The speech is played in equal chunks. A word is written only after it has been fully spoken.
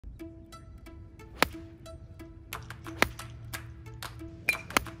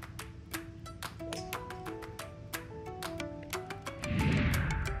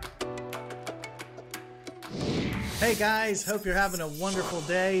Hey guys, hope you're having a wonderful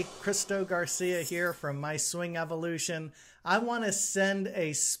day. Christo Garcia here from My Swing Evolution. I want to send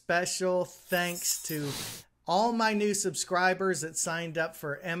a special thanks to all my new subscribers that signed up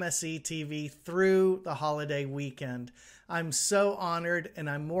for MSE TV through the holiday weekend. I'm so honored and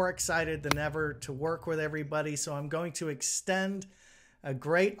I'm more excited than ever to work with everybody, so I'm going to extend a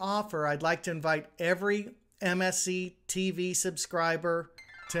great offer. I'd like to invite every MSE TV subscriber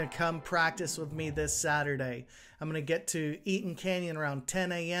to come practice with me this Saturday. I'm going to get to Eaton Canyon around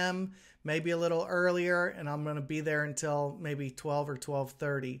 10 a.m., maybe a little earlier, and I'm going to be there until maybe 12 or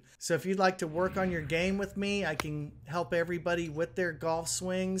 12:30. So if you'd like to work on your game with me, I can help everybody with their golf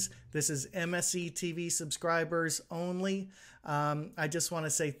swings. This is MSE TV subscribers only. I just want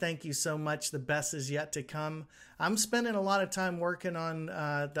to say thank you so much. The best is yet to come. I'm spending a lot of time working on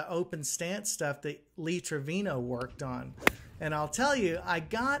the open stance stuff that Lee Trevino worked on. And I'll tell you, I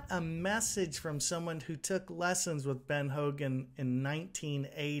got a message from someone who took lessons with Ben Hogan in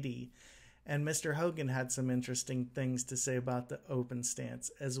 1980. And Mr. Hogan had some interesting things to say about the open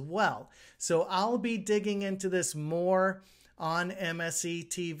stance as well. So I'll be digging into this more on MSE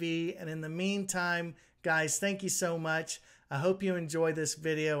TV. And in the meantime, guys, thank you so much. I hope you enjoy this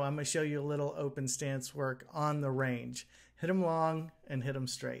video. I'm going to show you a little open stance work on the range. Hit them long and hit them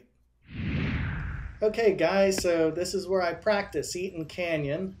straight. Okay guys, so this is where I practice, Eaton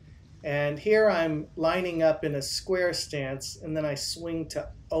Canyon, and here I'm lining up in a square stance and then I swing to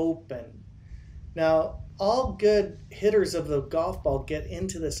open. Now, all good hitters of the golf ball get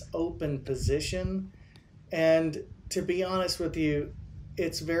into this open position, and to be honest with you,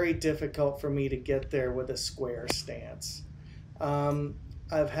 it's very difficult for me to get there with a square stance.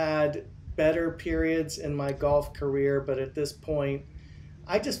 I've had better periods in my golf career, but at this point,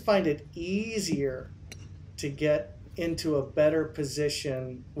 I just find it easier to get into a better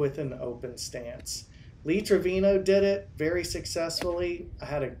position with an open stance. Lee Trevino did it very successfully. I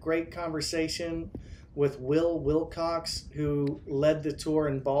had a great conversation with Will Wilcox, who led the tour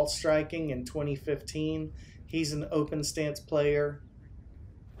in ball striking in 2015. He's an open stance player.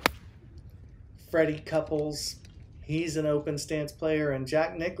 Freddie Couples, he's an open stance player. And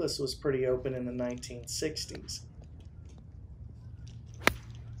Jack Nicklaus was pretty open in the 1960s.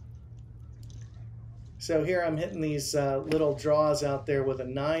 So here I'm hitting these little draws out there with a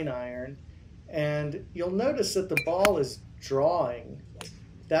 9-iron, and you'll notice that the ball is drawing.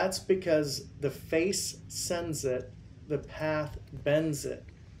 That's because the face sends it, the path bends it.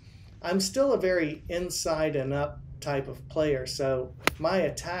 I'm still a very inside and up type of player, so my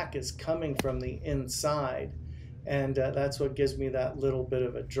attack is coming from the inside, and that's what gives me that little bit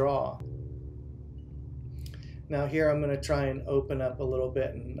of a draw. Now here I'm going to try and open up a little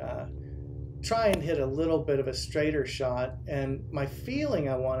bit and try and hit a little bit of a straighter shot, and my feeling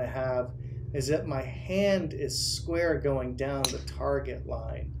I want to have is that my hand is square going down the target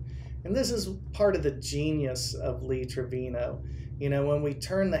line. And this is part of the genius of Lee Trevino. You know, when we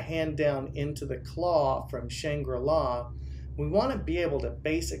turn the hand down into the claw from Shangri-La, we want to be able to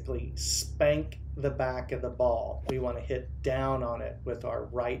basically spank the back of the ball. We want to hit down on it with our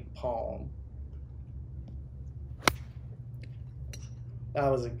right palm.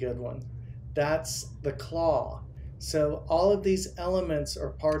 That was a good one. That's the claw. So all of these elements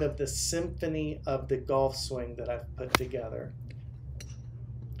are part of the symphony of the golf swing that I've put together.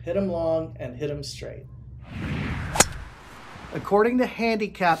 Hit them long and hit them straight. According to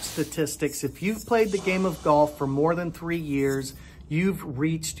handicap statistics, if you've played the game of golf for more than 3 years, you've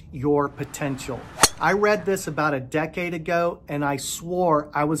reached your potential. I read this about a decade ago, and I swore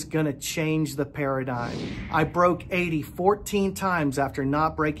I was going to change the paradigm. I broke 80 14 times after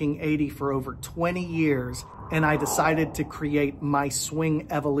not breaking 80 for over 20 years, and I decided to create My Swing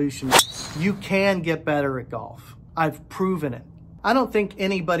Evolution. You can get better at golf. I've proven it. I don't think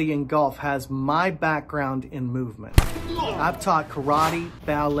anybody in golf has my background in movement. I've taught karate,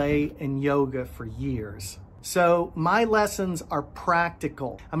 ballet, and yoga for years. So my lessons are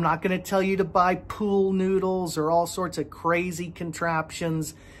practical. I'm not going to tell you to buy pool noodles or all sorts of crazy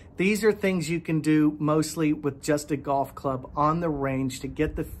contraptions. These are things you can do mostly with just a golf club on the range to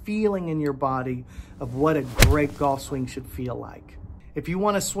get the feeling in your body of what a great golf swing should feel like. If you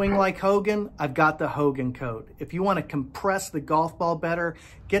want to swing like Hogan, I've got the Hogan code. If you want to compress the golf ball better,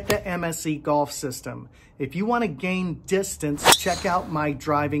 get the MSE golf system. If you want to gain distance, check out my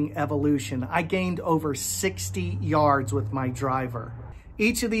driving evolution. I gained over 60 yards with my driver.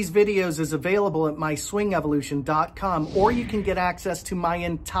 Each of these videos is available at myswingevolution.com, or you can get access to my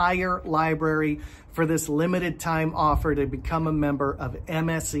entire library for this limited time offer to become a member of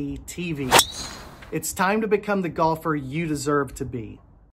MSE TV. It's time to become the golfer you deserve to be.